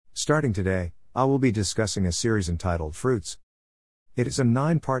Starting today, I will be discussing a series entitled Fruits. It is a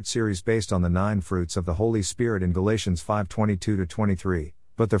 9-part series based on the 9 fruits of the Holy Spirit in Galatians 5:22-23,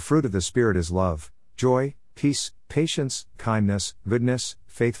 but the fruit of the Spirit is love, joy, peace, patience, kindness, goodness,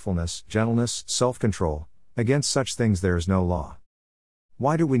 faithfulness, gentleness, self-control. Against such things there is no law.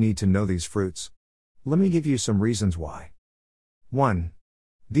 Why do we need to know these fruits? Let me give you some reasons why. 1.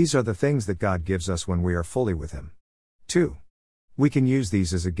 These are the things that God gives us when we are fully with Him. 2. We can use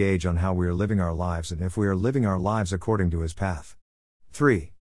these as a gauge on how we are living our lives and if we are living our lives according to His path.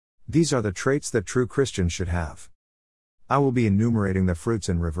 3. These are the traits that true Christians should have. I will be enumerating the fruits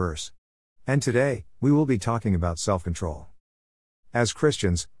in reverse. And today, we will be talking about self-control. As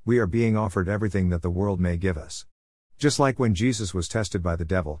Christians, we are being offered everything that the world may give us. Just like when Jesus was tested by the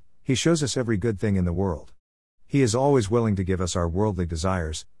devil, he shows us every good thing in the world. He is always willing to give us our worldly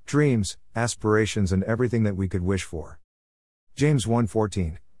desires, dreams, aspirations, and everything that we could wish for. James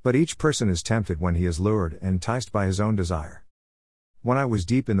 1:14, but each person is tempted when he is lured and enticed by his own desire. When I was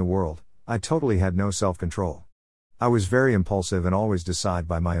deep in the world, I totally had no self-control. I was very impulsive and always decided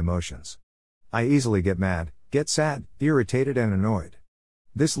by my emotions. I easily get mad, get sad, irritated and annoyed.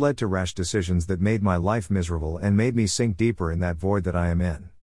 This led to rash decisions that made my life miserable and made me sink deeper in that void that I am in.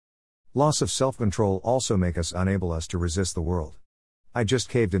 Loss of self-control also make us unable to resist the world. I just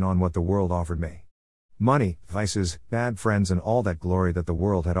caved in on what the world offered me. Money, vices, bad friends and all that glory that the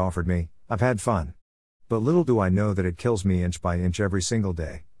world had offered me. I've had fun. But little do I know that it kills me inch by inch every single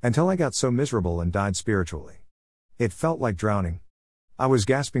day, until I got so miserable and died spiritually. It felt like drowning. I was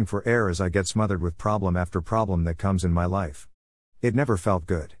gasping for air as I get smothered with problem after problem that comes in my life. It never felt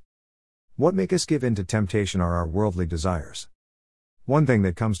good. What make us give in to temptation are our worldly desires. One thing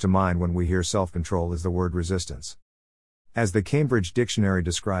that comes to mind when we hear self-control is the word resistance. As the Cambridge Dictionary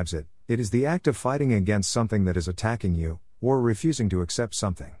describes it, it is the act of fighting against something that is attacking you, or refusing to accept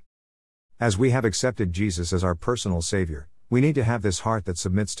something. As we have accepted Jesus as our personal Savior, we need to have this heart that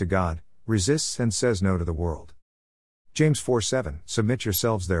submits to God, resists and says no to the world. James 4:7, submit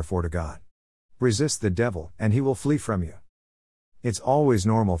yourselves therefore to God. Resist the devil, and he will flee from you. It's always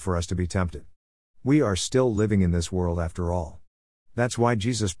normal for us to be tempted. We are still living in this world after all. That's why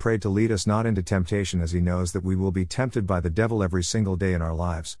Jesus prayed to lead us not into temptation, as he knows that we will be tempted by the devil every single day in our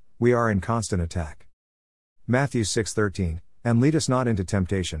lives. We are in constant attack. Matthew 6:13, and lead us not into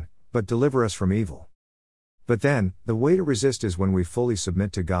temptation, but deliver us from evil. But then, the way to resist is when we fully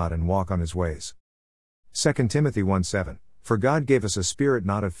submit to God and walk on His ways. 2 Timothy 1:7, for God gave us a spirit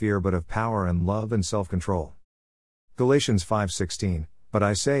not of fear but of power and love and self-control. Galatians 5:16, but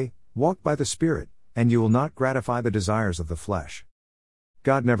I say, walk by the Spirit, and you will not gratify the desires of the flesh.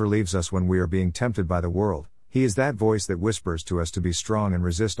 God never leaves us when we are being tempted by the world. He is that voice that whispers to us to be strong and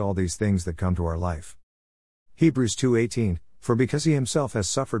resist all these things that come to our life. Hebrews 2:18, for because He Himself has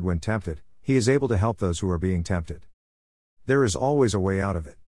suffered when tempted, He is able to help those who are being tempted. There is always a way out of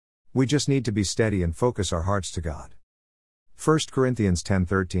it. We just need to be steady and focus our hearts to God. 1 Corinthians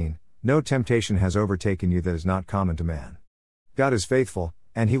 10:13, no temptation has overtaken you that is not common to man. God is faithful,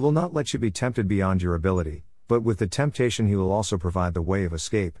 and He will not let you be tempted beyond your ability, but with the temptation He will also provide the way of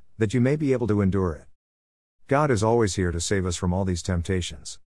escape, that you may be able to endure it. God is always here to save us from all these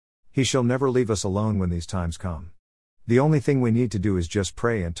temptations. He shall never leave us alone when these times come. The only thing we need to do is just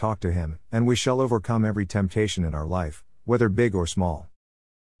pray and talk to Him, and we shall overcome every temptation in our life, whether big or small.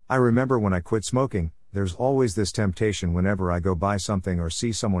 I remember when I quit smoking, there's always this temptation whenever I go buy something or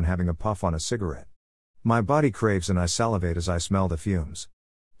see someone having a puff on a cigarette. My body craves and I salivate as I smell the fumes.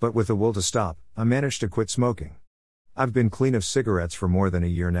 But with the will to stop, I managed to quit smoking. I've been clean of cigarettes for more than a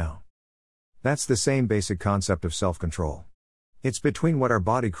year now. That's the same basic concept of self-control. It's between what our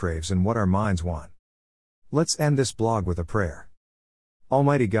body craves and what our minds want. Let's end this blog with a prayer.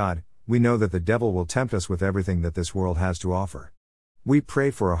 Almighty God, we know that the devil will tempt us with everything that this world has to offer. We pray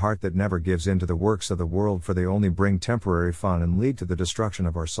for a heart that never gives in to the works of the world, for they only bring temporary fun and lead to the destruction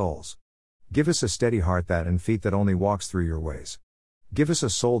of our souls. Give us a steady heart and feet that only walks through your ways. Give us a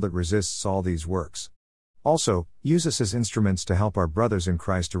soul that resists all these works. Also, use us as instruments to help our brothers in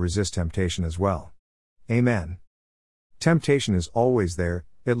Christ to resist temptation as well. Amen. Temptation is always there,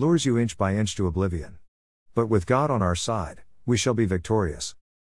 it lures you inch by inch to oblivion. But with God on our side, we shall be victorious.